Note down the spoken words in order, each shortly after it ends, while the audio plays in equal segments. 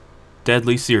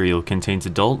Deadly Serial contains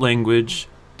adult language,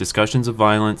 discussions of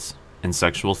violence, and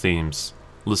sexual themes.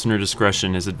 Listener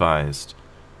discretion is advised.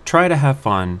 Try to have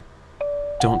fun.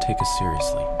 Don't take us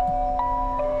seriously.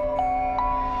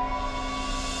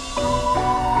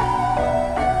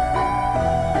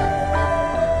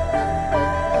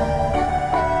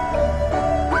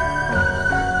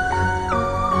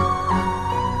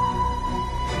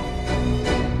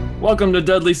 Welcome to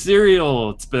Deadly Serial.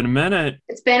 It's been a minute.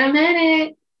 It's been a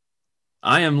minute.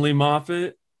 I am Lee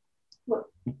Moffitt. What?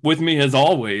 With me, as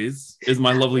always, is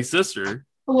my lovely sister,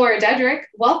 Laura Dedrick.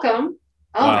 Welcome.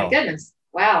 Oh Wow. my goodness.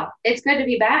 Wow. It's good to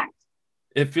be back.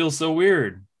 It feels so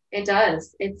weird. It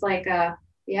does. It's like,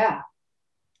 yeah,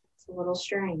 it's a little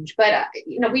strange. But,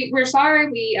 we're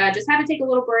sorry. We just had to take a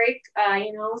little break.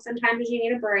 Sometimes you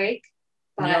need a break.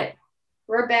 But Yep.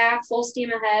 We're back, full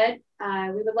steam ahead.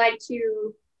 We would like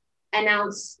to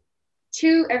announce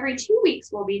every 2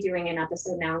 weeks we'll be doing an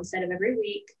episode now instead of every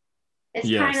week. It's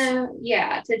Yes. kind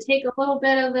of, to take a little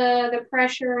bit of the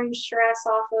pressure and stress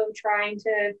off of trying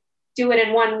to do it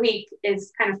in 1 week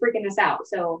is kind of freaking us out.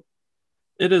 So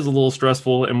It is a little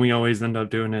stressful, and we always end up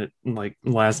doing it like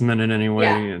last minute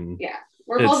anyway.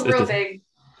 we're both real big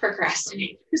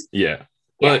procrastinators. Yeah.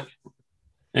 Yeah. But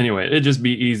anyway, it'd just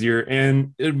be easier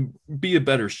and it'd be a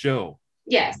better show.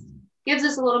 Yes. Gives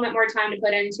us a little bit more time to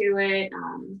put into it,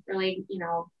 really,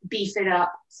 beef it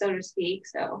up, so to speak.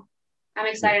 So I'm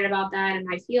excited about that. And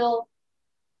I feel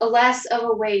less of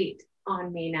a weight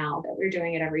on me now that we're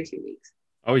doing it every 2 weeks.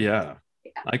 Oh yeah.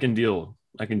 Yeah. I can deal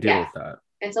with that.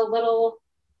 It's a little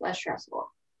less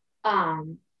stressful.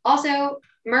 Also,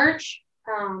 merch.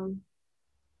 Talk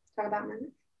about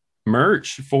merch.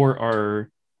 Merch for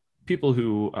our people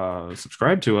who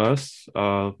subscribe to us.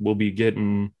 We'll be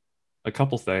getting a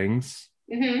couple things.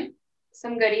 Mm-hmm.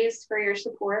 Some goodies for your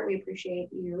support. We appreciate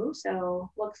you. So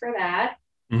look for that.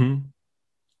 Mm-hmm.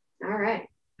 All right.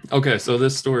 Okay, so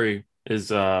this story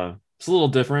is it's a little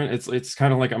different. It's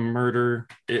kind of like a murder.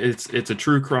 It's a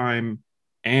true crime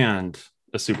and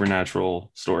a supernatural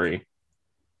story.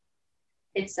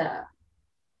 It's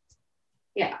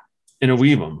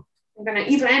Interweave them. I'm gonna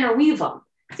interweave them.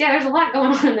 Yeah, there's a lot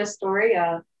going on in this story.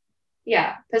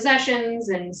 Possessions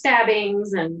and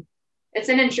stabbings, and it's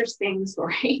an interesting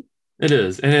story. It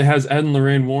is, and it has Ed and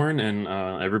Lorraine Warren, and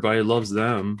everybody loves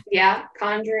them. Yeah,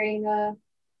 Conjuring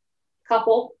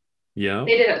couple. Yeah.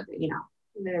 They did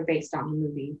they're based on the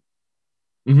movie.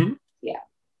 Mm-hmm. Yeah.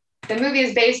 The movie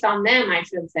is based on them, I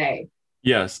should say.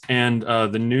 Yes, and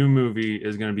the new movie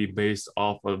is going to be based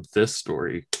off of this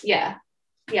story. Yeah.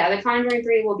 Yeah, The Conjuring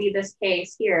 3 will be this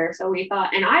case here. So we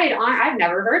thought, and I've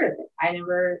never heard of it. I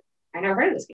never heard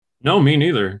of this case. No, me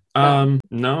neither. Oh.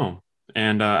 No.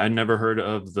 And I never heard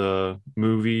of the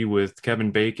movie with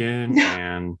Kevin Bacon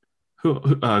and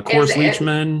Cloris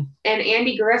Leachman. And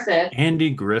Andy Griffith. Andy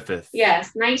Griffith.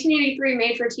 Yes, 1983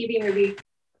 made-for-TV movie.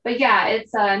 But yeah,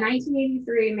 it's a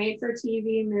 1983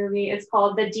 made-for-TV movie. It's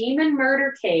called The Demon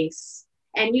Murder Case.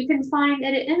 And you can find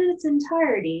it in its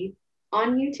entirety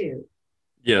on YouTube.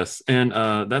 Yes, and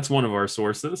that's one of our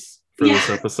sources for this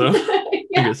episode,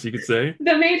 Yeah. I guess you could say.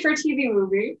 The made-for-TV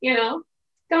movie,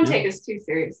 Don't take us too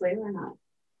seriously. We're not.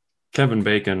 Kevin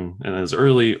Bacon in his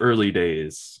early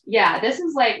days. Yeah, this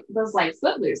is was like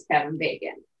Footloose Kevin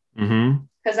Bacon. Mm-hmm.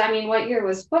 Because, what year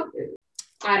was Footloose?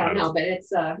 I don't know, but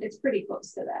it's pretty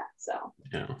close to that. So.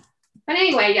 Yeah. But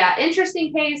anyway,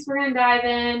 interesting case. We're going to dive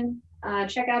in.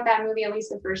 Check out that movie. At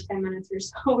least the first 10 minutes or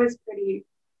so is pretty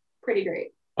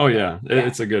great. Oh, yeah.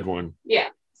 It's a good one. Yeah.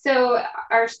 So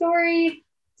our story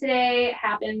today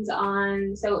happens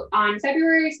on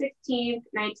February 16th,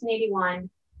 1981,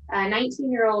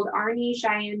 19-year-old Arnie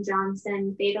Cheyenne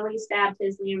Johnson fatally stabbed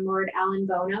his landlord, Alan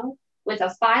Bono, with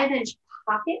a 5-inch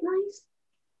pocket knife,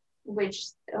 which,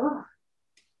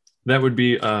 That would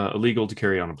be illegal to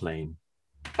carry on a plane.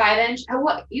 5-inch?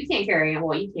 What? You can't carry it.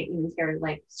 Well, you can't even carry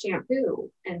like shampoo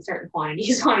in certain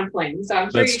quantities on a plane. So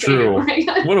I'm sure That's you true.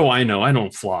 can. What do I know? I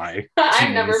don't fly. I've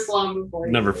Jeez. never flown before.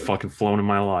 Never fucking flown in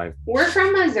my life. We're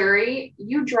from Missouri.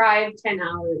 You drive 10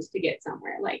 hours to get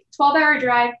somewhere. Like 12-hour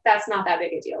drive, that's not that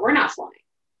big a deal. We're not flying.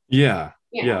 Yeah.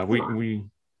 Yeah, We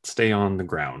stay on the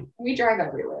ground. We drive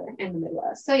everywhere in the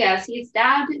Midwest. So yes, he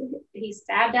stabbed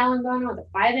Alan Bono with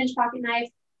a 5-inch pocket knife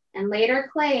and later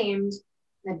claimed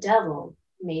the devil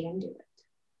made him do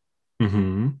it.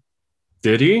 Mm-hmm.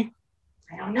 Did he?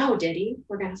 I don't know, did he?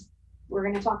 We're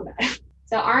gonna talk about it.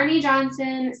 So Arnie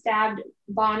Johnson stabbed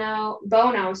Bono,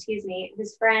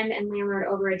 his friend and landlord,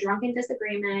 over a drunken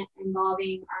disagreement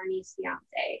involving Arnie's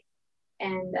fiance.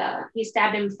 And he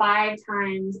stabbed him 5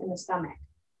 times in the stomach,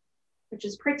 which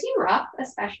is pretty rough,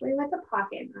 especially with a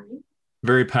pocket knife.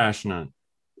 Very passionate.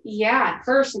 Yeah,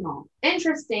 personal.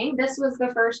 Interesting. This was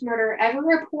the first murder ever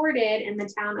reported in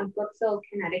the town of Brookfield,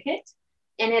 Connecticut.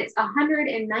 In its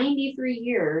 193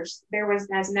 years,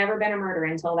 has never been a murder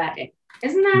until that day.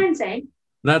 Isn't that insane?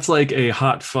 That's like a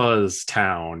hot fuzz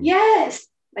town. Yes.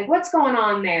 Like what's going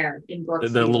on there in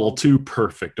Brookfield? They're a little too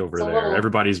perfect over It's a there. little-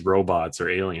 Everybody's robots or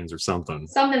aliens or something.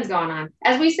 Something's going on.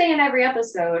 As we say in every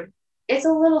episode, it's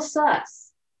a little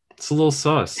sus. It's a little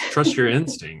sus. Trust your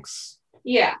instincts.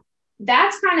 Yeah.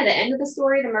 That's kind of the end of the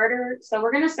story, the murder. So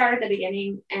we're going to start at the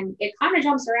beginning, and it kind of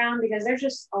jumps around because there's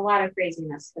just a lot of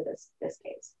craziness to this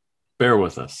case. Bear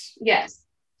with us. Yes.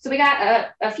 So we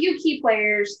got a few key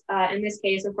players in this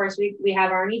case. Of course, we have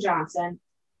Arnie Johnson.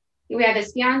 We have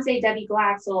his fiancee, Debbie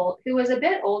Glaxel, who was a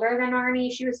bit older than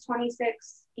Arnie. She was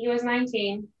 26. He was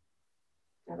 19.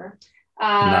 Whatever.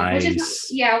 Nice. Which is,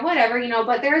 yeah, whatever,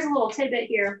 but there's a little tidbit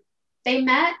here. They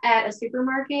met at a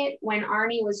supermarket when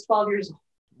Arnie was 12 years old.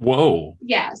 Whoa.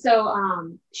 Yeah,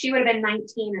 so she would have been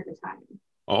 19 at the time.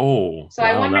 Oh, so wow,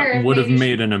 I wonder that if would have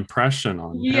made an impression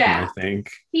on him, I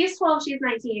think. He's 12, she's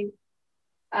 19.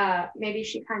 Maybe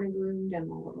she kind of groomed him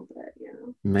a little bit,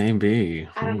 Maybe.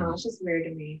 I don't know. It's just weird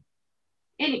to me.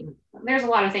 Anyway, there's a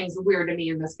lot of things weird to me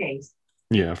in this case.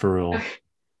 Yeah, for real.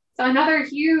 So another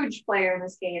huge player in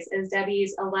this case is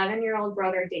Debbie's 11-year-old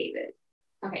brother, David.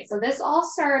 Okay, so this all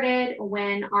started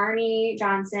when Arnie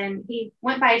Johnson, he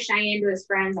went by Cheyenne to his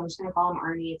friends. I'm just going to call him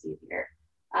Arnie. It's easier.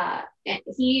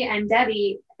 He and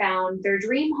Debbie found their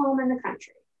dream home in the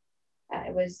country.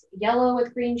 It was yellow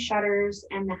with green shutters,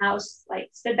 and the house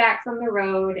stood back from the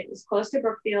road. It was close to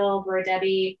Brookfield, where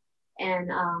Debbie and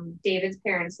David's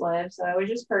parents lived, so it was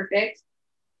just perfect.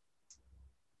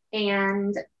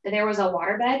 And there was a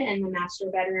waterbed in the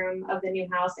master bedroom of the new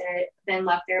house, and it had been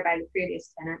left there by the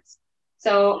previous tenants.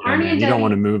 So Arnie and Debbie, you don't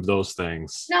want to move those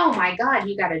things. No, my God,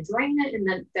 you got to drain it,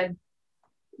 and the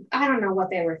I don't know what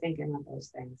they were thinking of those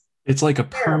things. It's like a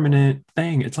permanent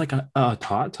thing. It's like a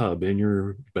hot tub in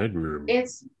your bedroom.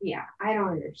 I don't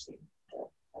understand.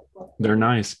 They're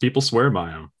nice. People swear by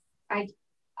them.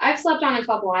 I've slept on a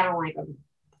couple. I don't like them.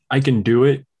 I can do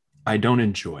it. I don't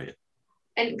enjoy it.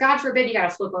 And God forbid you got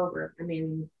to flip over. I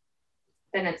mean,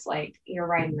 then it's like you're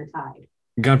riding the tide.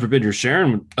 God forbid you're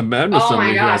sharing a bed with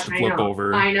somebody who has to flip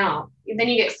over. I know. And then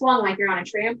you get swung like you're on a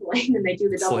trampoline and they do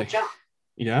the double jump.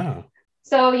 Yeah.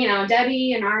 So,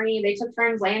 Debbie and Arnie, they took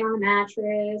turns laying on the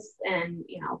mattress and,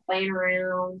 playing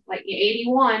around like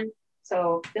 81.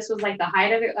 So this was like the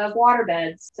height of water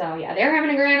beds. So yeah, they're having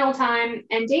a grand old time.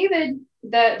 And David,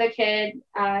 the kid,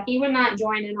 he would not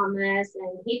join in on this.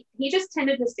 And he just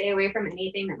tended to stay away from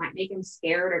anything that might make him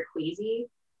scared or queasy.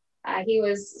 He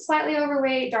was slightly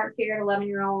overweight, dark-haired,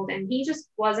 11-year-old, and he just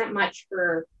wasn't much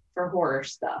for horror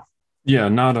stuff. Yeah,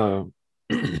 not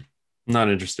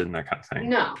interested in that kind of thing.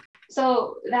 No.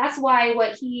 So that's why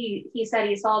what he said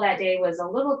he saw that day was a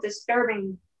little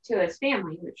disturbing to his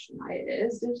family, which it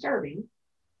is disturbing.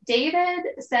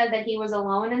 David said that he was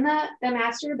alone in the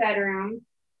master bedroom.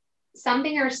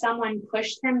 Something or someone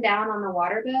pushed him down on the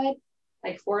waterbed,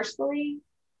 forcefully.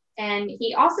 And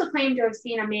he also claimed to have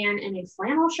seen a man in a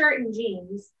flannel shirt and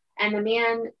jeans. And the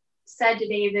man said to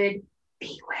David,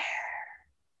 "Beware."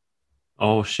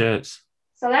 Oh, shit.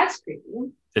 So that's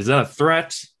creepy. Is that a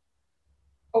threat?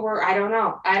 Or I don't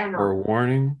know. Or a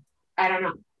warning? I don't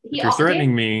know. If you're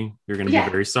threatening me, you're going to be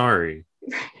very sorry.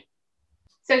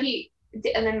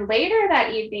 And then later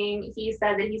that evening, he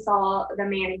said that he saw the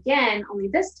man again, only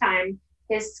this time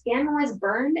his skin was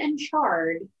burned and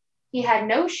charred. He had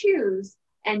no shoes,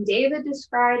 and David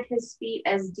described his feet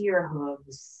as deer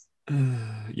hooves.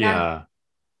 Yeah. Now,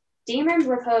 demons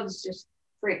with hooves just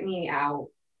freak me out.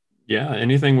 Yeah,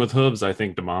 anything with hooves, I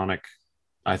think demonic.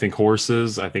 I think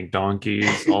horses, I think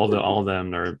donkeys, all of them,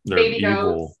 they're Baby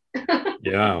evil.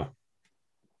 Yeah.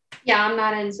 Yeah, I'm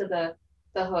not into the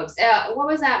hooves. What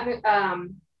was that?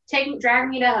 Drag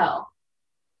Me to Hell.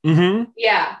 Mm-hmm.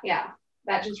 Yeah.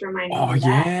 That just reminded me of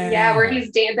that. Yeah. Yeah, where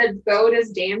the goat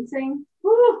is dancing.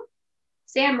 Woo!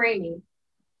 Sam Raimi.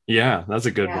 Yeah, that's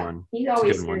a good one. He's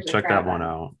always a good one. Check that one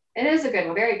out. It is a good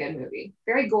one. Very good movie.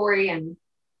 Very gory and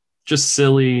just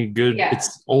silly, good. Yeah.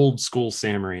 It's old school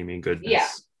Sam Raimi goodness. Yeah,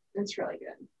 it's really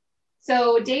good.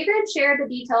 So David shared the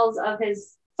details of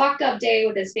his fucked up day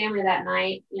with his family that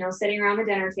night, sitting around the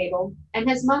dinner table, and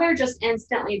his mother just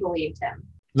instantly believed him.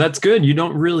 That's good. You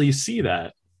don't really see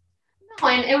that. No,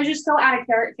 and it was just so out of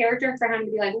character for him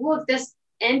to be like, look, this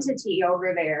entity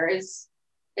over there is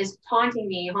haunting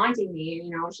me.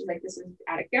 She's like, this is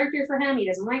out of character for him. He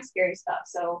doesn't like scary stuff.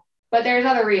 So, but there's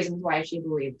other reasons why she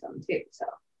believed him too. So.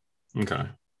 Okay.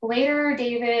 Later,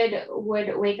 David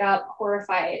would wake up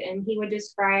horrified, and he would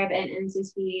describe an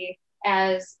entity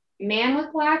as Man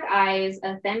with black eyes,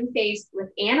 a thin face with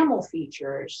animal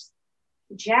features,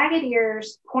 jagged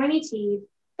ears, pointy teeth,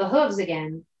 the hooves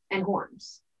again, and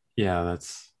horns, Yeah,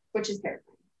 which is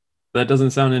terrifying. that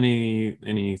doesn't sound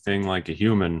anything like a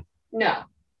human. No.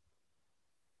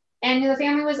 And the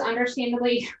family was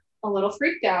understandably a little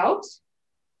freaked out.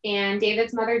 And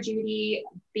David's mother, Judy,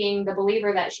 being the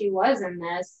believer that she was in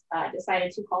this,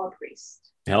 decided to call a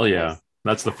priest. Hell yeah.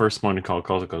 That's the first one to call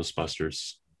the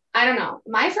Ghostbusters. I don't know.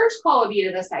 My first call would be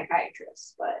to the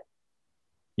psychiatrist, but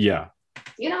Yeah.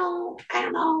 I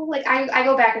don't know. Like I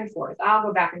go back and forth. I'll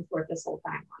go back and forth this whole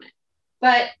time on it.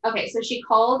 But okay, so she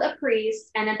called a priest,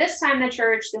 and at this time the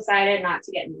church decided not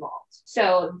to get involved.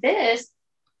 So this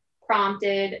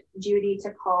prompted Judy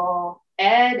to call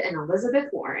Ed and Elizabeth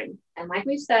Warren. And like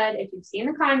we've said, if you've seen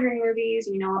the Conjuring movies,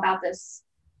 you know about this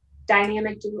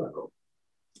dynamic duo.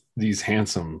 These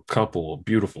handsome couple,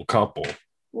 beautiful couple.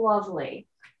 Lovely.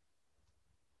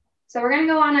 So we're going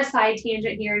to go on a side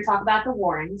tangent here and talk about the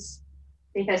Warrens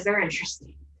because they're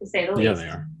interesting, to say the least. Yeah, they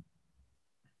are.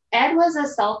 Ed was a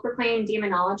self-proclaimed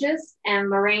demonologist, and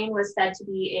Lorraine was said to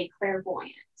be a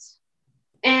clairvoyant.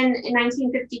 And in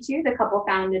 1952, the couple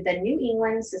founded the New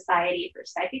England Society for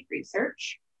Psychic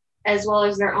Research, as well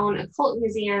as their own occult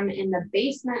museum in the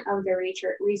basement of their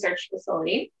research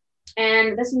facility.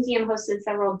 And this museum hosted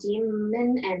several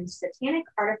demon and satanic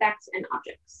artifacts and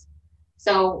objects.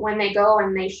 So when they go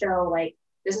and they show, like,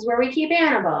 this is where we keep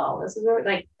Annabelle, this is where,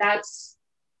 like, that's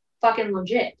fucking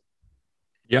legit.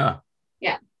 Yeah.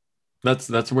 Yeah.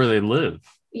 That's where they live.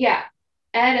 Yeah.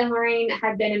 Ed and Lorraine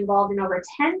had been involved in over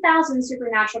 10,000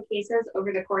 supernatural cases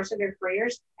over the course of their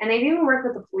careers, and they've even worked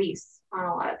with the police on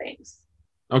a lot of things.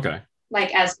 Okay.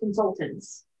 Like as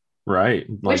consultants. Right.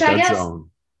 Like Which I guess,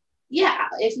 zone. Yeah,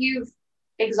 if you've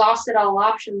exhausted all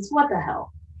options, what the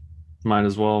hell? Might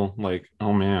as well, like,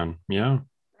 oh man, yeah.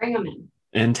 Bring them in.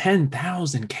 And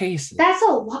 10,000 cases. That's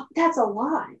a lot. That's a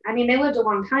lot. I mean, they lived a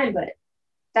long time, but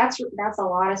that's a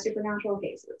lot of supernatural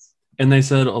cases. And they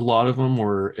said a lot of them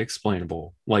were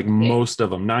explainable. Like most of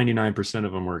them, 99%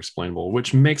 of them were explainable,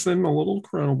 which makes them a little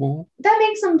credible. That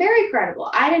makes them very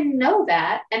credible. I didn't know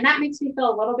that. And that makes me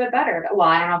feel a little bit better. Well,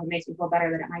 I don't know if it makes me feel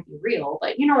better that it might be real,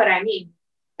 but you know what I mean?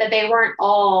 That they weren't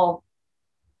all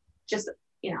just,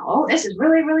 oh, this is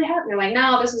really, really happening. They're like,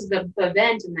 no, this is the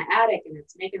vent in the attic and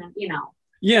it's making them,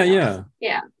 Yeah, yeah.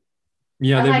 Yeah.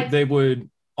 Yeah, they would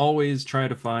always try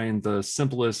to find the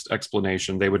simplest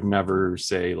explanation. They would never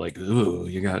say like, "Ooh,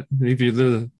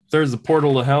 there's a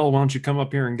portal to hell. Why don't you come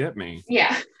up here and get me?"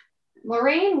 Yeah.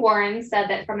 Lorraine Warren said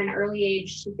that from an early age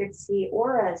she could see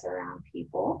auras around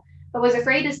people, but was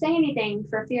afraid to say anything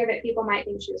for fear that people might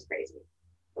think she was crazy,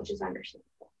 which is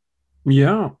understandable.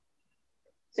 Yeah.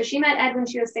 So she met Ed when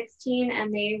she was 16,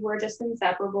 and they were just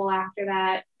inseparable after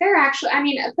that. They're actually, I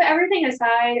mean, put everything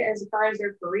aside as far as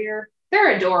their career,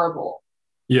 they're adorable.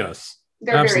 Yes,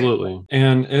 they're absolutely. Cool.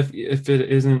 And if it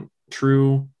isn't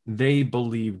true, they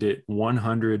believed it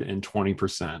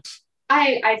 120%.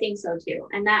 I think so too.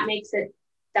 And that makes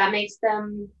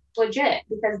them legit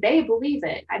because they believe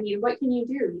it. I mean, what can you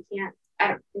do? You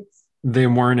can't, they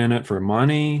weren't in it for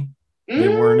money. They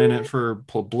weren't in it for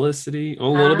publicity. A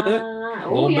little bit. A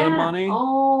little bit of money.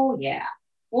 Oh, yeah.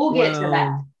 We'll get to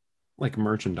that. Like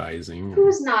merchandising.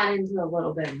 Who's not into a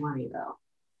little bit of money, though?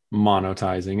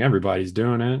 Monetizing. Everybody's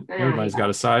doing it. Everybody's got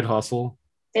a side hustle.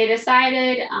 They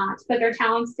decided to put their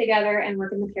talents together and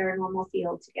work in the paranormal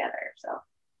field together. So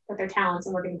put their talents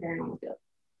and work in the paranormal field.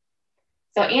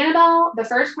 So Annabelle, the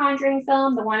first Conjuring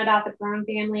film, the one about the Crone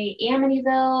family,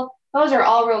 Amityville, those are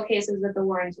all real cases that the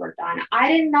Warrens worked on. I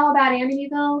didn't know about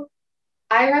Amityville.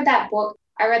 I read that book.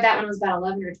 I read that when I was about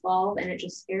 11 or 12, and it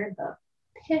just scared the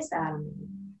piss out of me.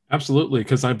 Absolutely,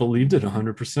 because I believed it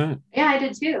 100%. Yeah, I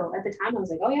did too. At the time, I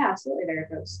was like, oh yeah, absolutely, there are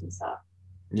ghosts and stuff.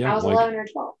 Yeah, I was 11 or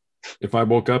 12. If I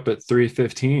woke up at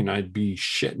 3:15, I'd be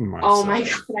shitting myself. Oh my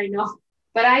God, I know.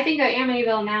 But I think of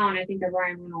Amityville now, and I think of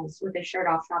Ryan Reynolds with his shirt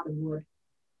off chopping wood.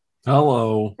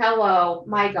 Hello,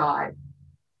 my God.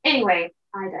 Anyway,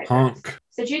 I digress. Punk.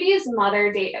 So David's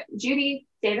mother,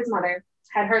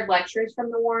 had heard lectures from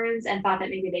the Warrens and thought that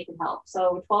maybe they could help.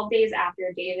 So 12 days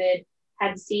after David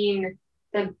had seen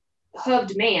the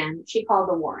hooved man, she called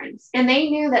the Warrens. And they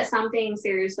knew that there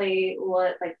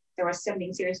was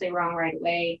something seriously wrong right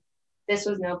away. This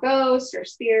was no ghost or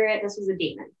spirit. This was a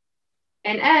demon.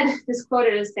 And Ed is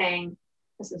quoted as saying,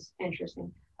 this is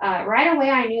interesting, right away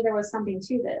I knew there was something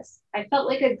to this. I felt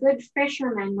like a good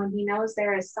fisherman when he knows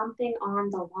there is something on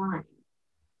the line.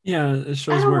 Yeah, it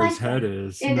shows where his head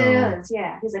is. It is,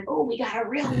 yeah. He's like, oh, we got a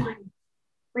real one.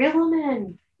 Reel him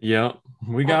in. Yep.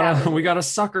 We got a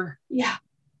sucker. Yeah.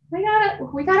 we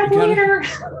got a bleeder.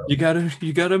 You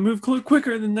gotta move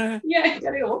quicker than that. Yeah, you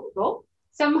gotta go.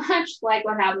 So much like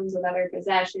what happens with other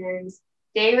possessions,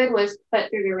 David was put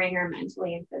through the ringer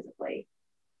mentally and physically.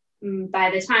 By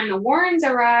the time the Warrens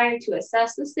arrived to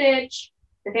assess the stitch,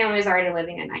 the family was already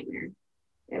living a nightmare.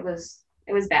 It was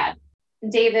bad.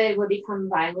 David would become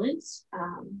violent,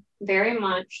 very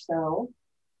much so.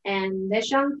 And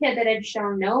this young kid that had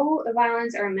shown no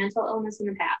violence or mental illness in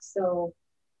the past, so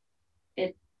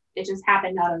it just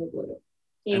happened out of the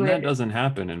blue. That doesn't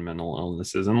happen in mental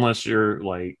illnesses unless you're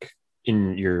like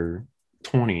in your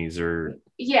 20s or.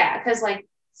 Yeah, because like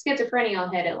schizophrenia will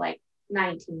hit at like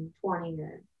 19, 20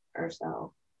 or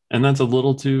so. And that's a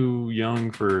little too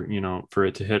young for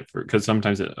it to hit, because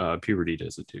sometimes puberty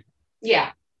does it too.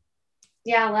 Yeah,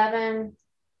 11.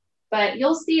 But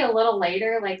you'll see a little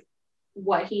later, like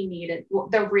what he needed,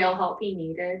 the real help he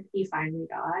needed. He finally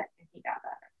got, and he got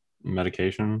better.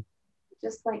 Medication.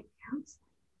 Just like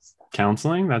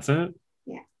counseling. That's it.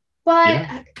 Yeah,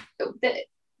 but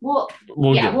we'll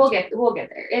get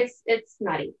there. It's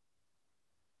nutty.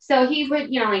 So he would,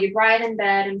 he'd writhe in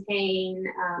bed in pain.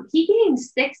 He gained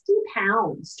 60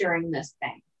 pounds during this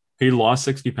thing. He lost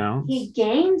 60 pounds? He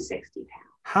gained 60 pounds.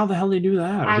 How the hell did he do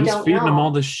that? I don't know. Who's feeding him all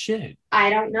this shit?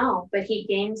 I don't know, but he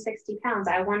gained 60 pounds.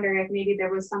 I wonder if maybe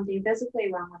there was something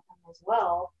physically wrong with him as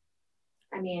well.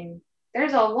 I mean,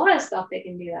 there's a lot of stuff that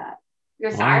can do that.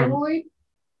 Your thyroid.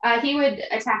 He would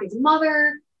attack his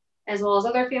mother as well as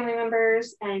other family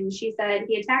members. And she said,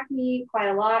 he attacked me quite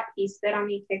a lot. He spit on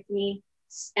me, kicked me,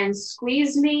 and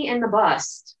squeezed me in the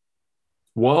bust.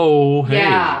 Whoa. Hey.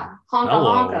 Yeah.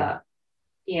 Honka.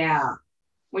 Yeah.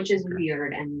 Which is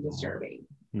weird and disturbing.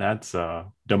 That's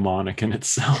demonic in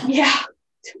itself. Yeah.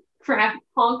 Crap.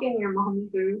 Honking your mom's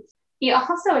boots. He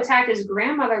also attacked his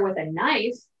grandmother with a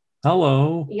knife.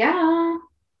 Hello. Yeah.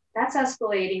 That's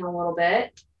escalating a little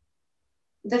bit.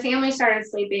 The family started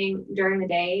sleeping during the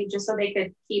day just so they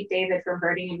could keep David from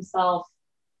hurting himself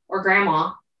or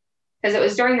grandma, because it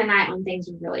was during the night when things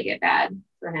would really get bad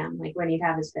for him, like when he'd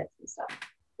have his fits and stuff.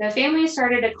 The family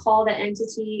started to call the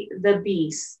entity the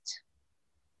Beast.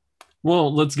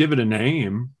 Well, let's give it a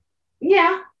name.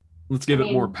 Yeah. Let's give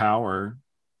it more power.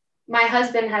 My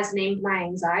husband has named my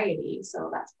anxiety, so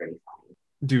that's pretty funny.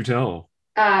 Do tell.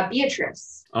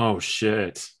 Beatrice. Oh,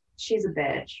 shit. She's a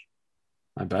bitch.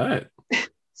 I bet.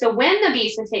 So when the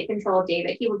Beast would take control of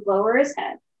David, he would lower his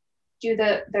head, do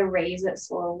the raise it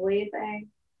slowly thing.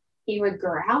 He would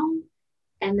growl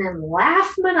and then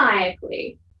laugh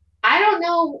maniacally. I don't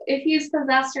know if he's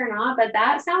possessed or not, but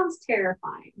that sounds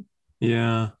terrifying.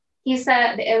 Yeah.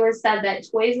 It was said that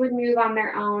toys would move on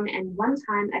their own, and one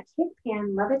time a kick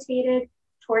pan levitated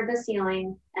toward the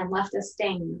ceiling and left a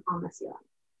stain on the ceiling.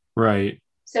 Right.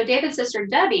 So David's sister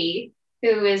Debbie,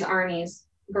 who is Arnie's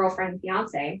girlfriend,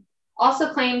 fiance,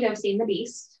 also claimed to have seen the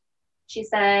Beast. She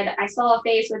said, I saw a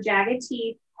face with jagged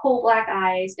teeth, coal black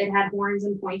eyes. It had horns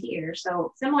and pointy ears.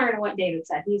 So similar to what David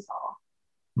said he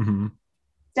saw. Mm-hmm.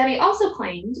 Debbie also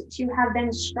claimed to have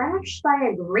been scratched by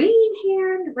a green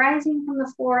hand rising from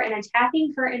the floor and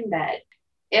attacking her in bed.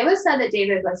 It was said that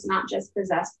David was not just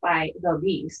possessed by the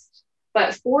Beast,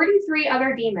 but 43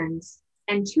 other demons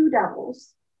and 2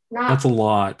 devils. That's a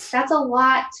lot. That's a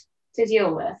lot to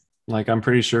deal with. Like, I'm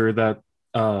pretty sure that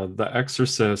The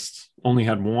Exorcist only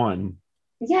had 1.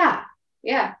 Yeah.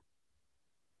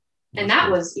 And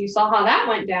that was, you saw how that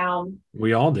went down.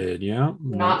 We all did, yeah.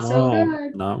 Not so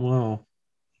good. Not well.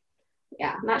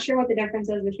 Yeah, I'm not sure what the difference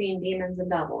is between demons and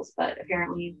devils, but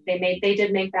apparently they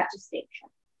did make that distinction.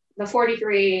 The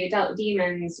 43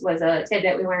 demons was a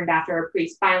tidbit we learned after a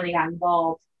priest finally got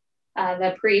involved.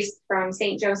 The priest from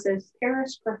St. Joseph's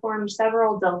Parish performed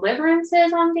several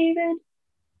deliverances on David,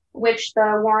 which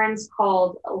the Warrens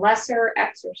called lesser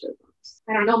exorcisms.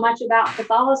 I don't know much about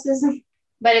Catholicism,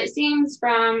 but it seems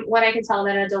from what I could tell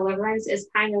that a deliverance is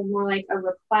kind of more like a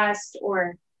request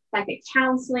or like a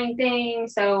counseling thing.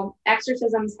 So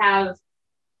exorcisms have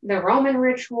the Roman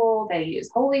ritual. They use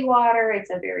holy water. It's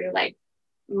a very like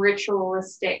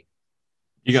ritualistic.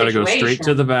 You got to go straight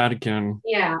to the Vatican.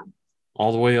 Yeah.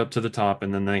 All the way up to the top,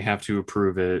 and then they have to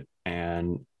approve it.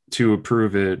 And to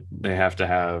approve it, they have to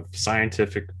have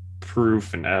scientific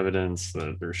proof and evidence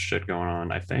that there's shit going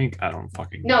on. I don't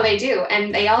fucking know. No, they do.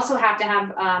 And they also have to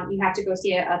have, you have to go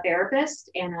see a therapist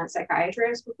and a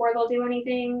psychiatrist before they'll do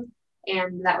anything.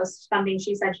 And that was something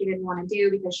she said she didn't want to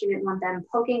do because she didn't want them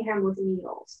poking him with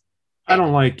needles. I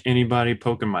don't like anybody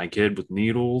poking my kid with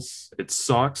needles. It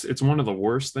sucks. It's one of the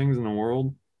worst things in the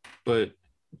world, but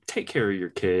take care of your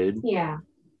kid. Yeah.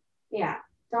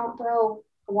 Don't throw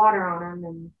water on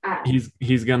him. And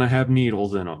he's gonna have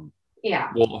needles in him.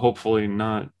 Yeah. Well, hopefully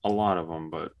not a lot of them,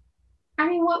 but I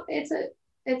mean, what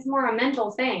it's more a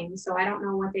mental thing, so I don't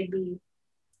know what they'd be.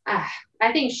 I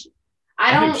think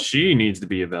I think she needs to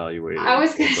be evaluated. I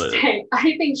was gonna say,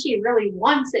 I think she really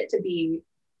wants it to be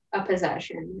a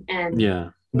possession, and yeah,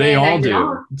 they all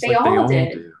do. They all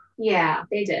did. Yeah,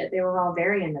 they did. They were all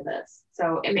very into this.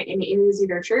 So it was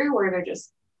either true or they're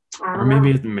just, I don't know.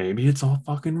 Maybe it's all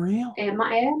fucking real.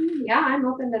 Yeah, I'm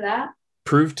open to that.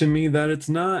 Prove to me that it's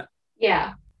not.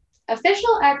 Yeah.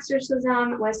 Official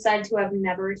exorcism was said to have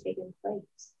never taken place.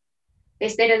 They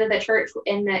stated that the church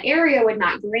in the area would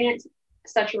not grant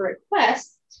such a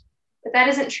request, but that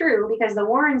isn't true because the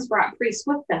Warrens brought priests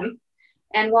with them.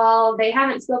 And while they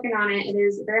haven't spoken on it, it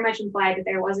is very much implied that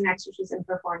there was an exorcism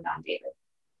performed on David.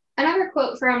 Another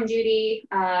quote from Judy,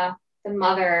 the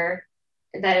mother,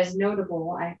 that is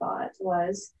notable, I thought,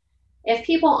 was, "If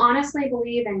people honestly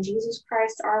believe in Jesus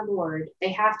Christ our Lord,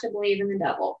 they have to believe in the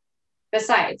devil.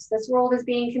 Besides, this world is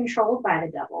being controlled by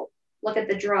the devil. Look at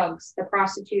the drugs, the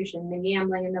prostitution, the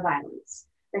gambling, and the violence.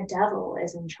 The devil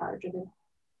is in charge of it.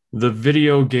 The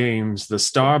video games, the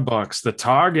Starbucks, the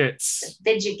Targets,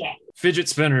 the fidget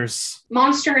spinners,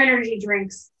 Monster Energy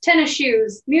drinks, tennis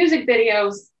shoes, music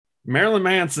videos, Marilyn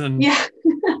Manson." Yeah.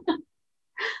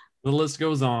 The list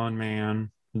goes on,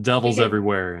 man. The devil's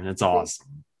everywhere, and it's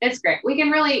awesome. It's great. We can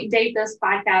really date this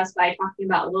podcast by talking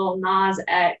about Lil Nas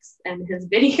X and his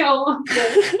video.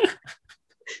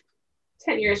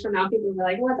 10 years from now, people will be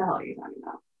like, what the hell are you talking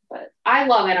about? But I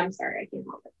love it. I'm sorry. I can't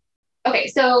help it. Okay,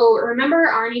 so remember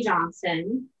Arnie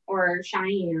Johnson, or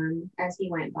Cheyenne, as he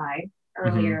went by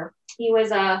earlier. Mm-hmm. He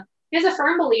was a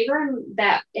firm believer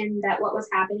in that what was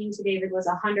happening to David was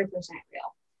 100%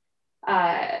 real.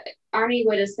 Arnie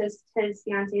would assist his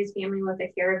fiance's family with the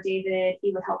care of David.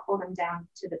 He would help hold him down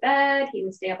to the bed. He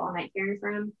would stay up all night caring for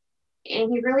him. And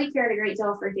he really cared a great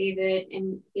deal for David.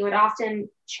 And he would often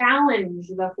challenge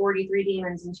the 43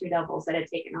 demons and 2 devils that had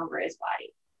taken over his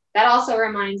body. That also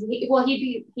reminds me,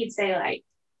 he'd say, like,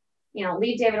 you know,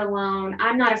 leave David alone.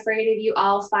 I'm not afraid of you.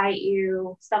 I'll fight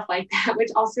you. Stuff like that, which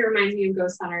also reminds me of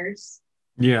Ghost Hunters.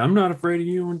 Yeah, I'm not afraid of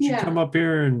you. Why don't you come up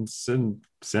here and send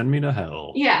me to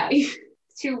hell? Yeah.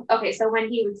 Okay, so when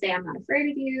he would say, I'm not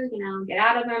afraid of you, you know, get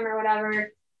out of him or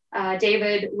whatever,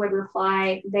 David would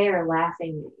reply, they are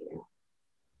laughing at you.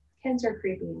 Kids are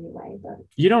creepy anyway. But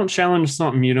you don't challenge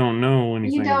something you don't know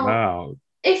anything about.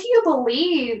 If you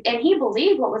believe, and he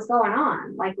believed what was going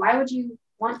on, like, why would you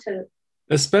want to?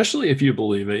 Especially if you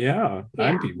believe it,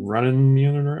 I'd be running the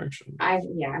other direction. I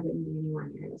wouldn't be anywhere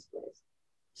near this place.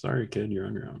 Sorry, kid, you're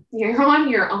on your own. You're on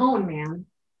your own, man.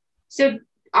 So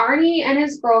Arnie and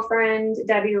his girlfriend,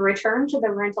 Debbie, returned to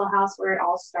the rental house where it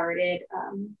all started,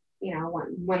 you know,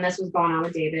 when this was going on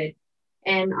with David.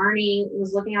 And Arnie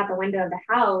was looking out the window of the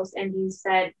house and he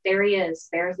said, there he is.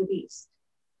 There's the beast.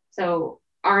 So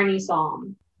Arnie saw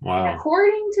him. Wow.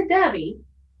 According to Debbie,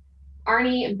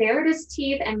 Arnie bared his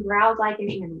teeth and growled like an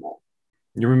animal.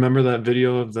 You remember that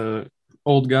video of the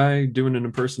old guy doing an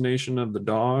impersonation of the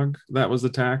dog that was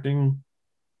attacking?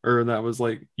 Or that was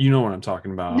like, you know what I'm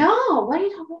talking about. No, what are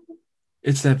you talking about?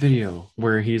 It's that video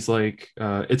where he's like,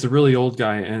 it's a really old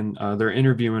guy and they're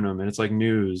interviewing him and it's like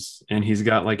news and he's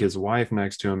got like his wife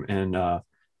next to him and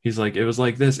he's like, it was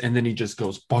like this. And then he just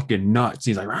goes fucking nuts.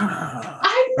 He's like, rah,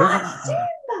 I've not seen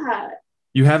that.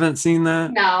 You haven't seen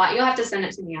that? No, you'll have to send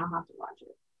it to me. I'll have to watch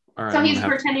it. All right, so he's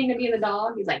pretending to be the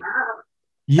dog. He's like, rah.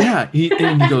 Yeah. He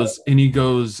goes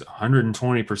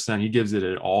 120%. He gives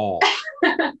it all.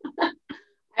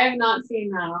 I have not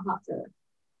seen that. I'll have to.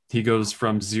 He goes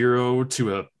from 0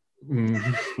 to a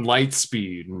light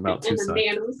speed in about 2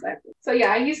 seconds. So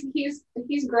yeah,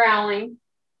 he's growling,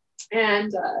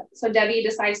 and so Debbie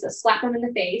decides to slap him in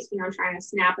the face, you know, trying to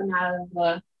snap him out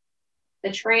of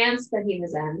the trance that he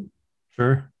was in.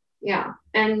 Sure. Yeah,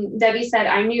 and Debbie said,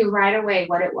 "I knew right away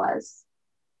what it was."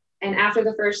 And after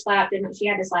the first slap, she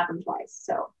had to slap him twice.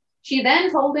 So she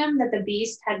then told him that the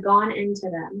beast had gone into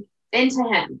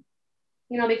him.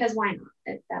 You know, because why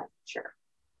not? Sure.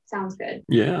 Sounds good.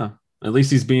 Yeah. At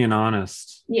least he's being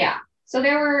honest. Yeah. So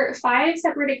there were 5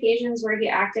 separate occasions where he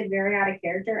acted very out of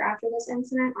character after this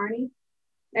incident, Arnie.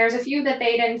 There's a few that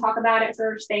they didn't talk about at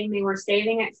first, saying they were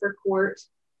saving it for court.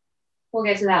 We'll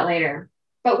get to that later.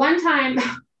 But one time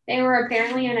they were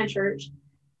apparently in a church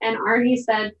and Arnie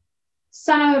said,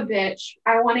 "Son of a bitch,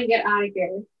 I want to get out of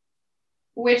here,"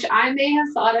 which I may have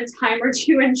thought a time or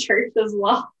two in church as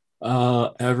well.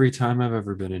 Every time I've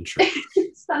ever been in church.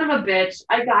 Son of a bitch,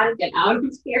 I gotta get out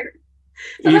of here.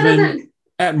 So even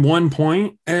at one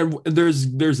point, and there's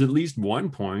at least one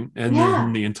point, and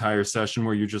then the entire session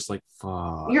where you're just like,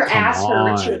 fuck. Your ass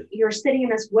hurts. You're sitting in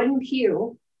this wooden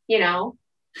pew, you know.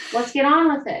 Let's get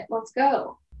on with it. Let's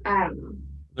go. I don't know.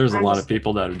 There's a I'm lot of just,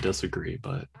 people that would disagree,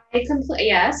 but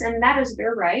yes, and that is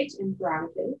their right and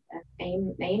prerogative.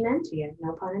 Amen to you,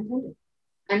 no pun intended.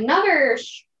 Another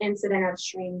incident of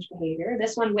strange behavior,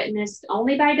 this one witnessed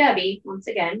only by Debbie, once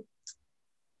again.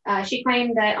 She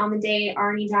claimed that on the day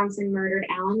Arnie Johnson murdered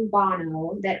Alan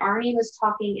Bono, that Arnie was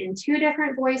talking in two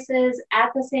different voices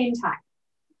at the same time.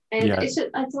 And yeah,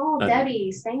 it's all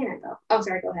Debbie saying it though. Oh,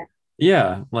 sorry, go ahead.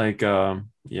 Yeah, like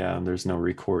there's no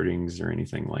recordings or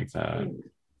anything like that.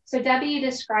 So Debbie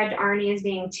described Arnie as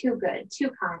being too good,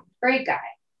 too kind, great guy.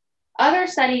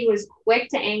 Others said he was quick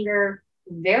to anger,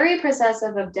 very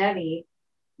possessive of Debbie,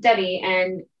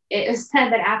 and it was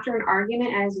said that after an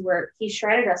at his work, he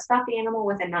shredded a stuffed animal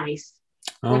with a knife,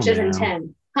 which is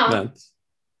intense. Huh?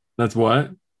 That's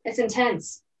what? It's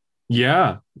intense.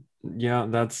 Yeah. Yeah,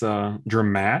 that's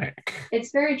dramatic.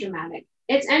 It's very dramatic.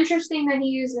 It's interesting that he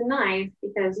used a knife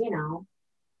because, you know,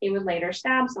 he would later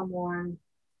stab someone.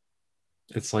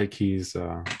 It's like he's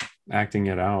acting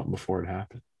it out before it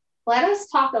happened. Let us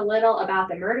talk a little about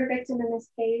the murder victim in this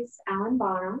case, Alan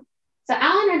Bono. So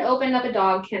Alan had opened up a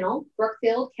dog kennel,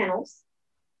 Brookfield Kennels.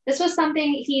 This was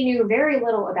something he knew very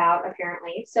little about,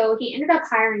 apparently. So he ended up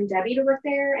hiring Debbie to work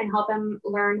there and help him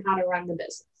learn how to run the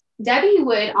business. Debbie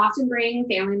would often bring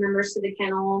family members to the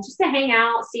kennel just to hang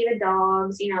out, see the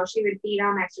dogs. You know, she would feed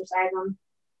them, exercise them.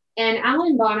 And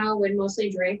Alan Bono would mostly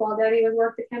drink while Debbie would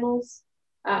work the kennels.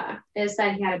 It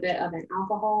said he had a bit of an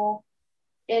alcohol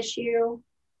issue.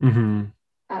 Mm-hmm.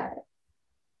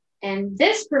 And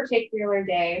this particular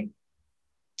day,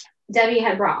 Debbie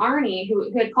had brought Arnie,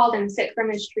 who had called him sick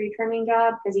from his tree trimming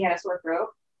job because he had a sore throat.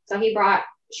 So she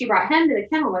brought him to the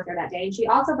kennel with her that day. And she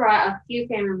also brought a few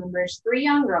family members, 3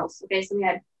 young girls. Okay, so we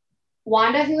had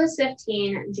Wanda, who was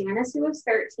 15, Janice, who was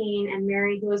 13, and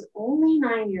Mary, who was only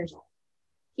 9 years old.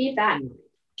 Keep that in mind.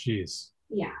 Jeez.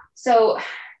 Yeah. So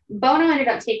Bono ended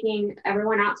up taking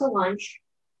everyone out to lunch.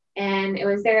 And it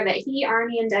was there that he,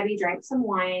 Arnie, and Debbie drank some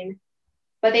wine.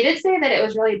 But they did say that it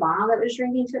was really Bono that was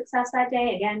drinking to excess that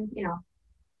day. Again, you know,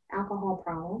 alcohol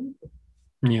problem.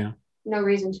 Yeah. No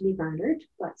reason to be murdered,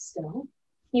 but still.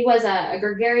 He was a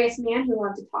gregarious man who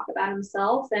loved to talk about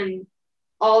himself and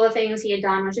all the things he had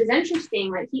done, which is interesting.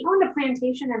 Like, he owned a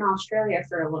plantation in Australia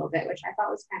for a little bit, which I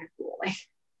thought was kind of cool. Like,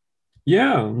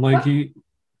 yeah, like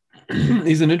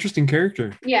he's an interesting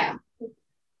character. Yeah.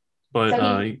 But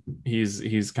so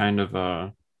he's kind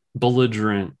of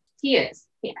belligerent. He is.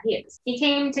 Yeah, he is. He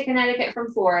came to Connecticut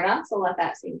from Florida, so let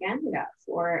that sink in. We got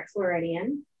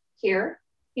Floridian here.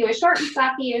 He was short and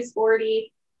stocky. He was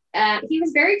sporty. He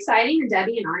was very exciting to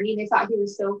Debbie and Arnie. They thought he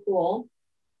was so cool.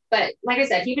 But like I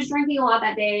said, he was drinking a lot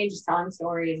that day, just telling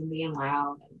stories and being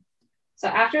loud. So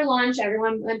after lunch,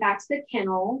 everyone went back to the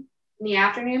kennel. In the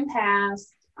afternoon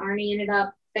passed. Arnie ended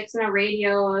up fixing a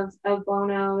radio of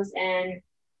Bono's, and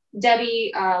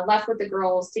Debbie left with the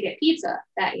girls to get pizza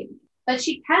that evening. But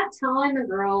she kept telling the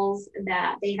girls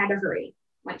that they had to hurry.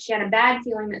 Like, she had a bad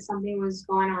feeling that something was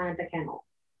going on at the kennel.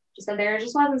 She said there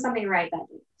just wasn't something right that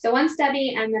day. So once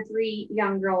Debbie and the 3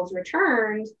 young girls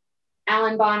returned,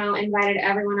 Alan Bono invited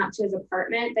everyone up to his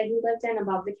apartment that he lived in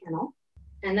above the kennel.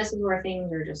 And this is where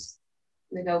things are just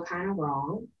going to go kind of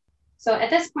wrong. So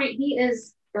at this point, he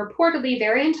is reportedly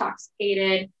very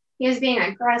intoxicated. He is being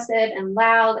aggressive and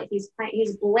loud. Like, he's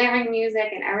blaring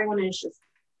music, and everyone is just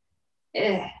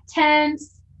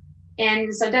tense.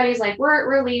 And so Debbie's like,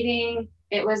 we're leaving.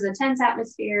 It was a tense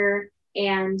atmosphere.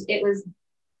 And it was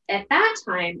at that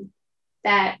time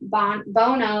that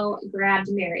Bono grabbed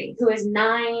Mary, who is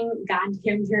 9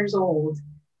 goddamn years old.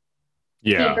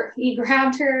 Yeah. He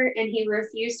grabbed her and he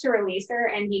refused to release her.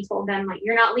 And he told them, like,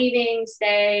 you're not leaving,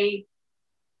 stay.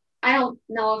 I don't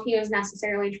know if he was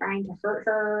necessarily trying to hurt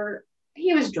her.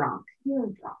 He was drunk.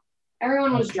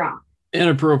 Everyone was drunk.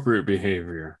 Inappropriate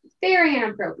behavior. Very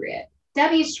inappropriate.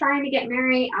 Debbie's trying to get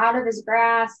Mary out of his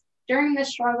grasp. During the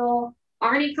struggle,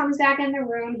 Arnie comes back in the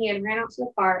room. He had ran out to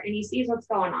the car and he sees what's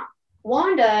going on.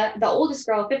 Wanda, the oldest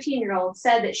girl, 15-year-old,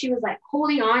 said that she was like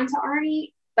holding on to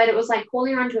Arnie, but it was like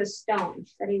holding on to a stone.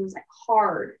 She said he was like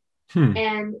hard.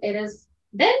 And it is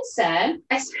then said,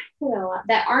 I said it a lot,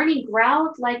 that Arnie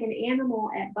growled like an animal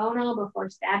at Bono before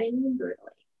stabbing him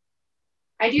brutally.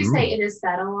 I do say it is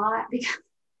said a lot because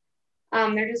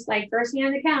they're just like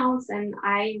first-hand accounts, and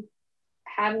I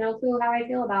have no clue how I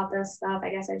feel about this stuff.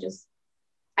 I guess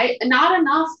not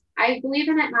enough. I believe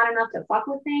in it, not enough to fuck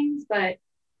with things, but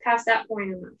past that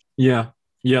point, enough.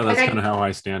 Yeah, that's kind of how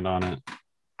I stand on it.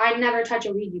 I'd never touch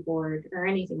a Ouija board or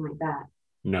anything like that.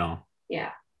 No. Yeah.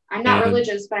 I'm not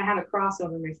religious, but I have a cross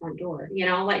over my front door, you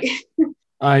know, like.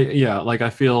 I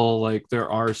feel like there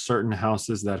are certain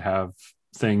houses that have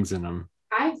things in them.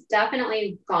 I've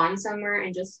definitely gone somewhere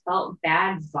and just felt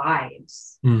bad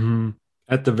vibes. Mm-hmm.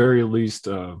 At the very least,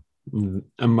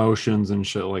 emotions and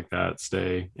shit like that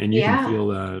stay, and you can feel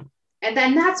that. And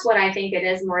then that's what I think it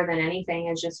is more than anything,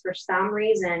 is just for some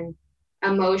reason,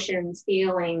 emotions,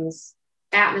 feelings,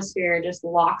 atmosphere just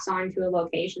locks onto a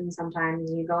location sometimes,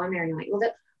 and you go in there and you're like,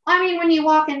 well, I mean, when you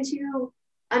walk into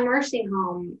a nursing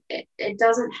home, it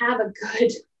doesn't have a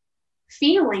good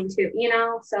feeling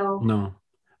to, so. No.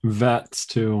 Vets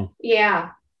too. Yeah.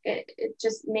 It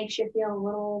just makes you feel a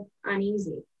little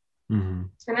uneasy. Mm-hmm.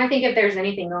 And I think if there's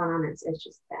anything going on, it's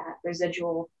just that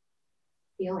residual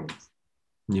feelings.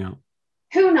 Yeah.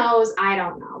 Who knows? I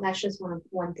don't know. That's just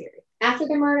one theory. After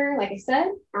the murder, like I said,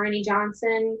 Arnie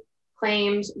Johnson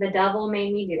claimed the devil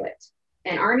made me do it.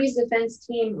 And Arnie's defense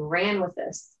team ran with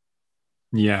this.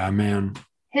 Yeah, man.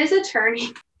 His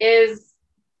attorney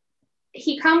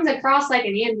he comes across like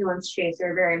an ambulance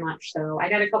chaser, very much so. I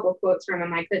got a couple of quotes from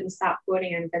him. I couldn't stop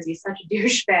quoting him because he's such a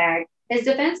douchebag. His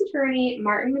defense attorney,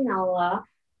 Martin Manella,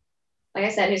 like I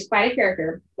said, he's quite a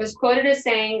character, was quoted as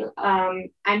saying,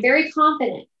 I'm very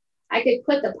confident I could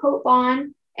put the Pope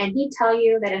on and he'd tell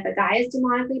you that if a guy is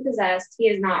demonically possessed, he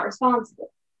is not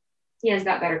responsible. He has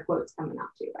got better quotes coming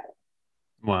up too, by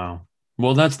the way. Wow.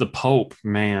 Well, that's the Pope,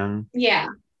 man. Yeah.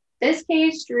 This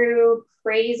case drew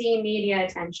crazy media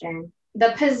attention.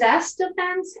 The possessed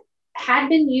defense had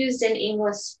been used in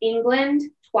England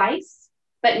twice,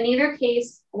 but neither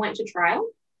case went to trial.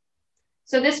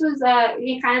 So this was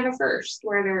kind of a first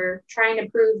where they're trying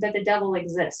to prove that the devil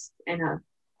exists in a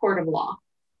court of law.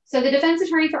 So the defense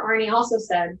attorney for Arnie also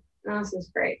said, this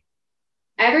is great.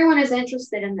 Everyone is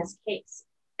interested in this case.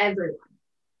 Everyone.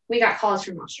 We got calls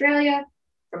from Australia,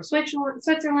 from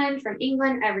Switzerland, from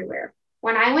England, everywhere.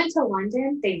 When I went to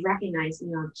London, they recognized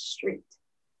me on the street.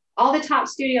 All the top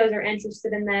studios are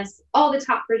interested in this, all the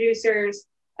top producers.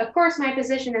 Of course, my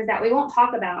position is that we won't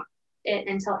talk about it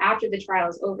until after the trial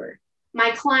is over.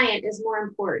 My client is more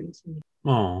important to me.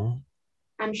 Oh.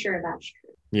 I'm sure that's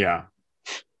true. Yeah.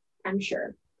 I'm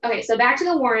sure. Okay, so back to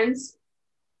the Warrens.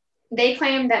 They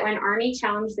claimed that when Arnie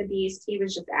challenged the beast, he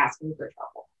was just asking for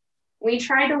trouble. We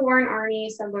tried to warn Arnie,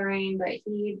 said Lorraine, but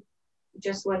he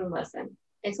just wouldn't listen.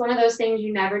 It's one of those things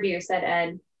you never do, said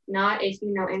Ed. Not if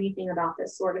you know anything about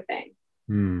this sort of thing.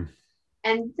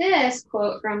 And this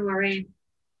quote from Lorraine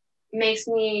makes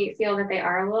me feel that they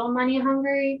are a little money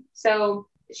hungry. So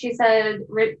she said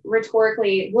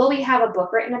rhetorically, will we have a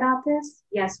book written about this?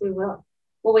 Yes, we will.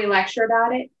 Will we lecture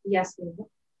about it? Yes, we will.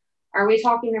 Are we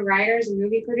talking to writers and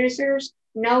movie producers?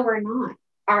 No, we're not.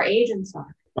 Our agents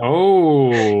are.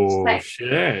 Oh,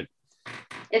 shit.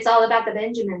 It's all about the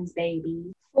Benjamins,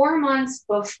 baby. 4 months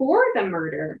before the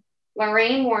murder,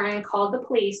 Lorraine Warren called the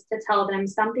police to tell them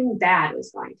something bad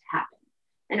was going to happen.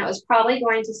 And it was probably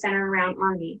going to center around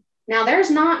Arnie. Now, there's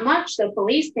not much the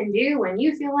police can do when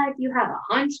you feel like you have a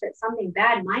hunch that something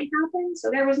bad might happen. So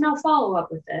there was no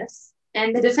follow-up with this.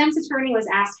 And the defense attorney was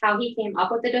asked how he came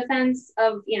up with the defense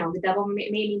of, the devil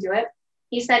made me do it.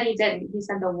 He said he didn't. He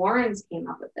said the Warrens came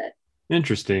up with it.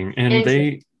 Interesting. And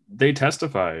they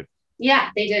testified. Yeah,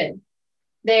 they did.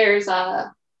 There's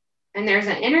an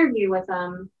interview with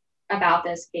them about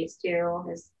this case too.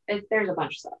 There's a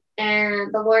bunch of stuff.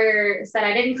 And the lawyer said,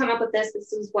 I didn't come up with this.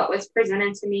 This is what was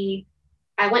presented to me.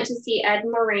 I went to see Ed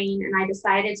and Lorraine, and I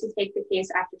decided to take the case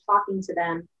after talking to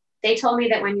them. They told me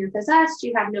that when you're possessed,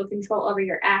 you have no control over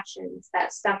your actions.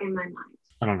 That stuck in my mind.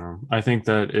 I don't know. I think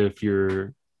that if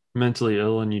you're mentally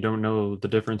ill and you don't know the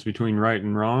difference between right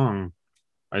and wrong,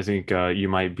 I think you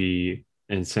might be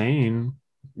insane,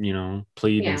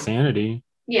 plead insanity.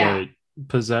 Yeah. But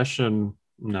possession,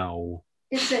 no.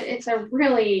 It's a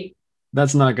really...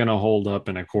 That's not going to hold up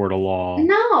in a court of law.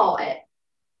 No.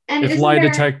 And if lie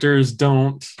detectors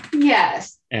don't.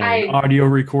 Yes. And audio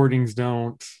recordings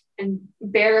don't. And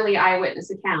barely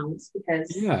eyewitness accounts,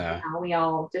 because we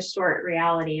all distort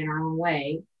reality in our own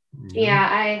way.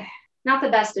 Not the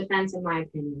best defense in my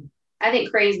opinion. I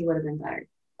think crazy would have been better,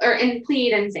 and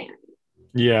plead insanity.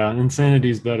 Yeah,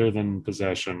 insanity is better than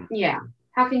possession. Yeah,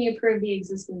 how can you prove the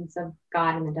existence of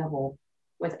God and the devil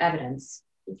with evidence?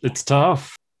 It's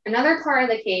tough. Another part of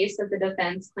the case that the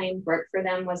defense claimed worked for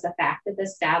them was the fact that the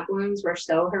stab wounds were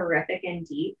so horrific and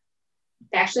deep.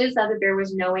 They actually said that there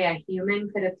was no way a human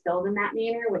could have killed in that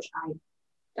manner, which I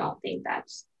don't think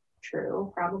that's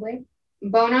true, probably.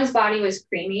 Bono's body was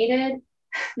cremated.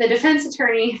 The defense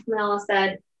attorney, Manella,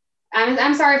 said,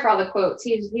 I'm sorry for all the quotes.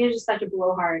 He's just such a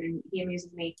blowhard, and he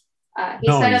amuses me.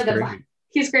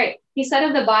 He's great. He said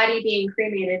of the body being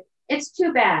cremated, it's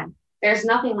too bad. There's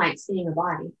nothing like seeing a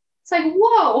body. It's like,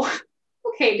 whoa,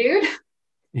 okay, dude.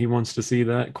 He wants to see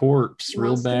that corpse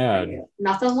real bad.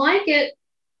 Nothing like it.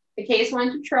 The case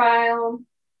went to trial.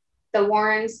 The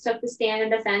Warrens took the stand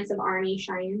in defense of Arnie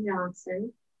Cheyenne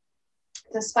Johnson.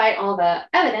 Despite all the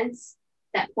evidence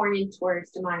that pointed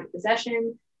towards demonic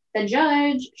possession, the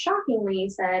judge shockingly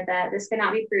said that this could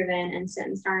not be proven and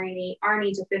sentenced Arnie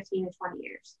to 15 to 20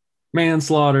 years.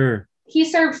 Manslaughter. He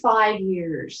served 5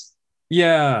 years.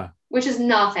 Yeah. Which is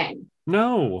nothing.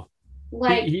 No.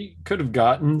 Like he could have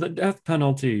gotten the death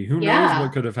penalty. Who knows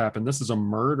what could have happened? This is a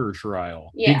murder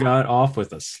trial. Yeah. He got off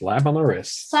with a slap on the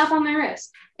wrist. Slap on the wrist.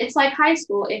 It's like high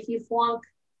school if you flunk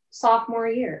sophomore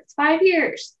year. It's 5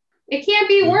 years. It can't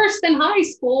be worse than high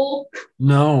school.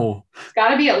 No. It's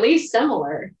got to be at least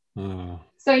similar.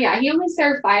 So yeah, he only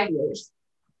served 5 years.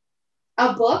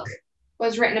 A book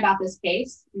was written about this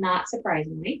case, not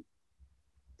surprisingly.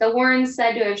 The Warrens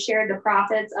said to have shared the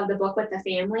profits of the book with the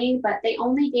family, but they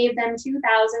only gave them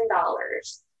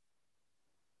 $2,000.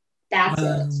 That's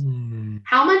it.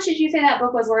 How much did you say that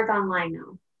book was worth online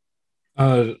now?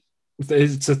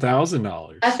 It's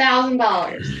 $1,000.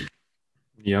 $1,000.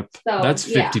 Yep. So, that's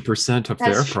 50% of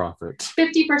their profits.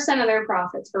 50% of their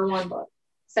profits for one book.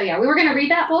 So yeah, we were going to read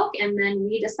that book and then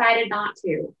we decided not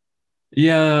to.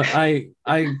 Yeah,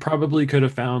 I probably could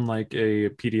have found like a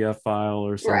PDF file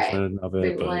or something of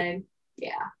it. But...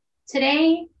 Yeah.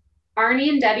 Today, Arnie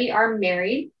and Debbie are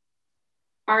married.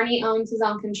 Arnie owns his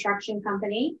own construction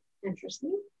company.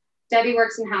 Interesting. Debbie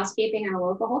works in housekeeping at a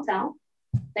local hotel.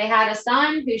 They had a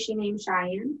son who she named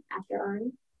Cheyenne after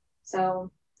Arnie. So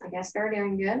I guess they're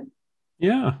doing good.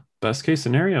 Yeah. Best case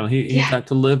scenario. He got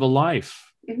to live a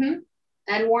life. Mm-hmm.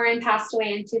 Ed Warren passed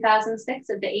away in 2006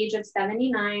 at the age of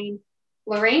 79.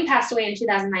 Lorraine passed away in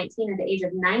 2019 at the age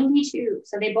of 92.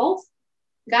 So they both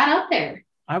got up there.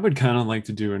 I would kind of like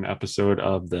to do an episode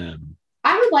of them.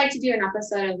 I would like to do an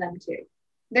episode of them too.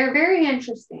 They're very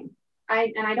interesting.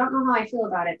 I don't know how I feel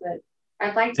about it, but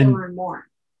I'd like to learn more.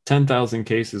 10,000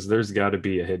 cases, there's got to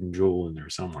be a hidden jewel in there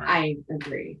somewhere. I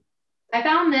agree. I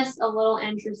found this a little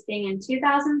interesting. In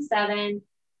 2007,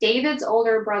 David's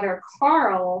older brother,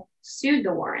 Carl, sued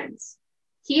the Warrens.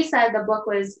 He said the book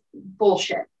was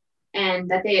bullshit and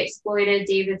that they exploited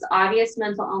David's obvious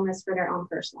mental illness for their own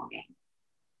personal gain.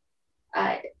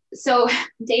 So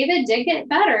David did get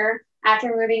better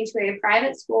after moving to a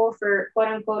private school for quote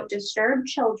unquote disturbed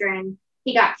children.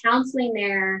 He got counseling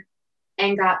there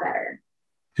and got better.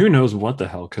 Who knows what the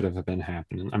hell could have been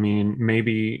happening? I mean,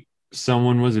 maybe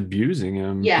someone was abusing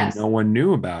him and no one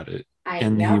knew about it.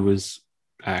 He was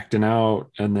acting out.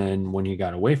 And then when he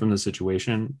got away from the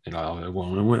situation, it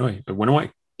went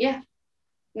away. Yeah.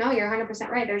 No, you're 100%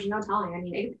 right. There's no telling. I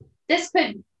mean, this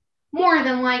could more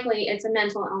than likely, it's a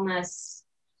mental illness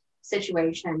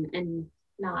situation and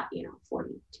not,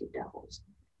 42 devils.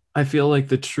 I feel like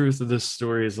the truth of this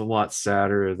story is a lot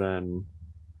sadder than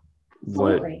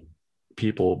what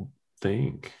people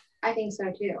think. I think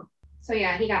so too. So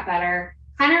yeah, he got better.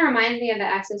 Kind of reminds me of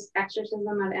the exorcism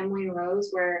of Emily Rose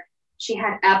where she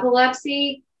had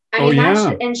epilepsy.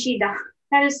 And she died.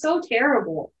 That is so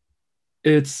terrible.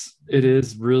 It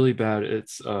is really bad.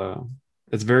 It's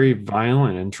very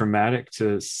violent and traumatic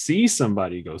to see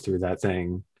somebody go through that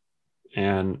thing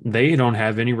and they don't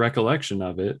have any recollection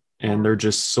of it and they're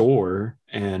just sore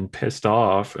and pissed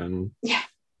off and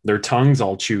their tongues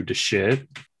all chewed to shit.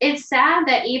 It's sad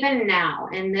that even now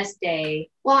in this day,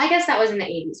 well, I guess that was in the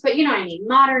 80s, but you know what I mean,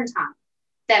 modern time,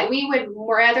 that we would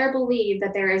rather believe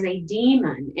that there is a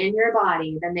demon in your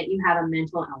body than that you have a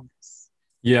mental illness.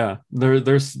 Yeah,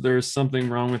 there's something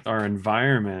wrong with our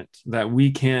environment that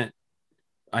we can't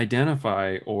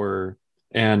identify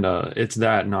and it's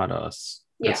that, not us.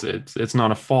 Yeah. It's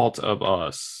not a fault of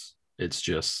us. It's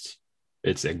just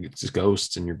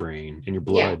ghosts in your brain, in your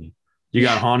blood. Yeah. You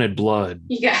got haunted blood.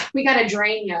 We gotta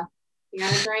drain you. You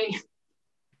gotta drain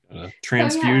you.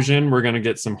 Transfusion. We're gonna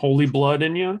get some holy blood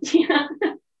in you. Yeah.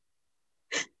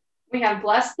 We have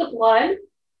blessed the blood.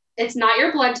 It's not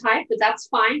your blood type, but that's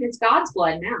fine. It's God's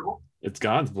blood now. It's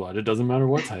God's blood. It doesn't matter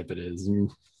what type it is.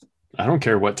 I don't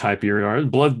care what type you are.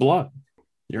 Blood's blood.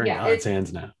 You're in God's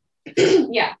hands now.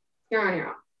 Yeah, you're on your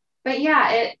own. But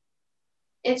yeah,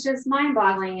 it's just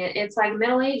mind-boggling. It's like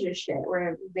Middle Ages shit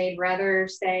where they'd rather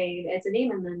say it's a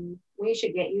demon than we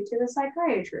should get you to the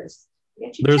psychiatrist.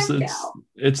 Get you checked out.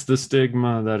 It's the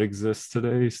stigma that exists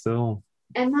today still.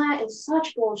 And that is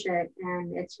such bullshit.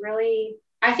 And it's really,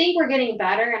 I think we're getting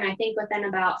better. And I think within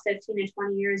about 15 to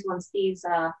 20 years, once these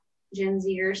Gen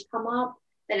Zers come up,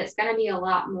 that it's going to be a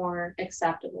lot more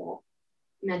acceptable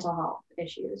mental health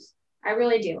issues. I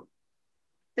really do.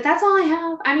 But that's all I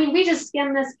have. I mean, we just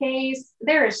skimmed this case.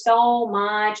 There is so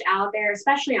much out there,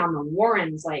 especially on the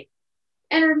Warrens, like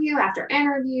interview after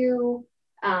interview.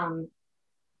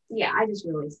 I just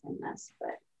really skimmed this.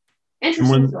 But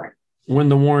Interesting story. When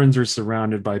the Warrens are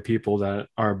surrounded by people that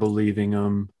are believing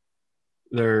them,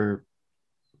 they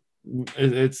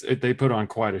put on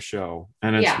quite a show,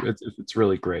 and it's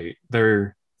really great.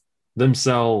 They're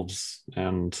themselves,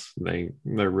 and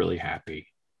they're really happy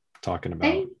talking about.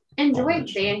 They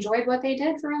enjoyed what they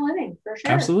did for a living, for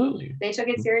sure. Absolutely, they took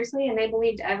it seriously, and they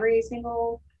believed every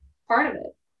single part of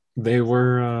it. They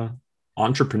were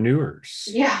entrepreneurs.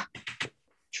 Yeah,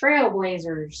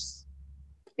 trailblazers.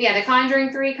 Yeah, The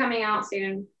Conjuring 3 coming out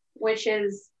soon, which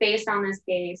is based on this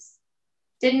case.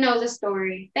 Didn't know the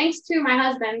story. Thanks to my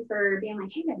husband for being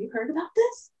like, hey, have you heard about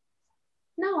this?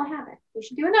 No, I haven't. We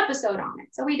should do an episode on it.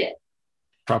 So we did.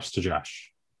 Props to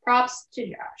Josh.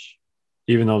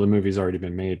 Even though the movie's already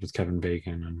been made with Kevin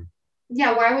Bacon. And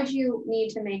yeah, why would you need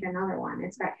to make another one?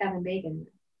 It's got Kevin Bacon.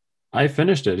 I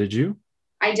finished it. Did you?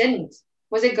 I didn't.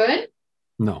 Was it good?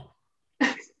 No.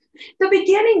 The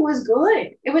beginning was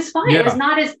good. It was fine. Yeah. It was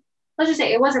not as, let's just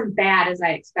say, it wasn't bad as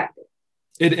I expected.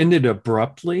 It ended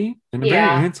abruptly and very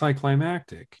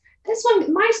anticlimactic. This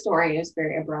one, my story is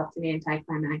very abrupt and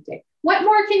anticlimactic. What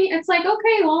more can you? It's like,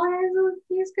 okay, well,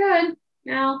 he's good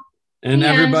now. And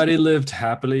everybody lived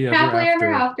happily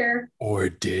ever after. Or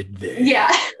did they?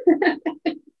 Yeah.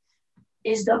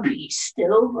 Is the beast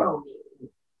still roaming?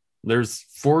 There's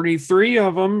 43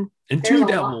 of them and two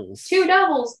devils. 2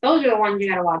 devils. Those are the ones you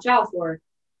got to watch out for.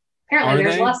 Apparently,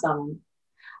 there's less of them.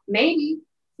 Maybe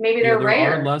they're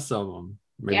rare. There are less of them.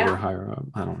 Maybe they're higher up.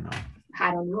 I don't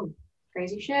know.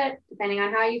 Crazy shit. Depending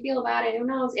on how you feel about it, who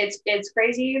knows? It's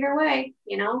crazy either way,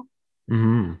 you know?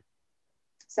 Mm-hmm.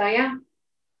 So yeah,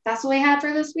 that's what we had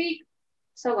for this week.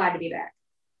 So glad to be back.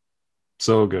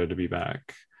 So good to be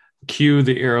back. Cue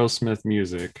the Aerosmith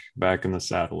music, Back in the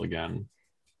Saddle again.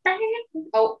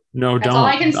 Oh no, that's don't. All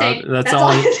I can say. That's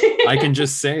all I can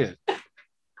just say it.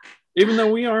 Even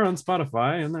though we are on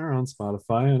Spotify and they're on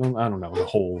Spotify, I don't know the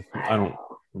whole. I don't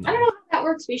know how that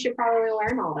works. We should probably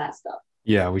learn all that stuff.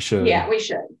 Yeah, we should. Yeah, we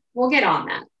should. We'll get on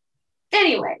that.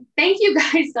 Anyway, thank you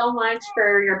guys so much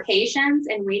for your patience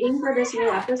and waiting for this new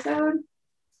episode.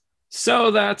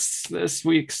 So that's this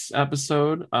week's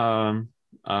episode.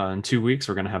 In 2 weeks,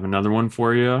 we're going to have another one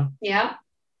for you. Yeah.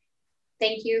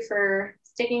 Thank you for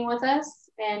sticking with us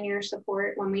and your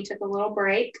support when we took a little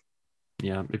break.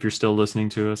 Yeah. If you're still listening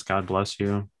to us, God bless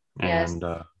you. Yes. And,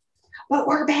 but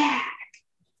we're back.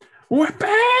 We're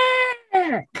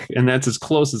back. And that's as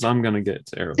close as I'm going to get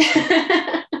to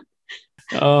Aerosmith.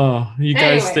 Oh, you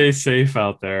guys stay safe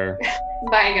out there.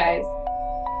 Bye, guys.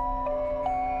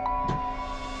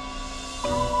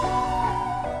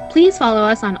 Please follow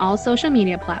us on all social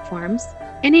media platforms.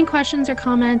 Any questions or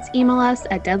comments, email us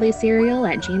at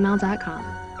deadlycereal@gmail.com.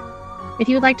 If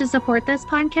you would like to support this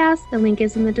podcast, the link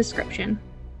is in the description.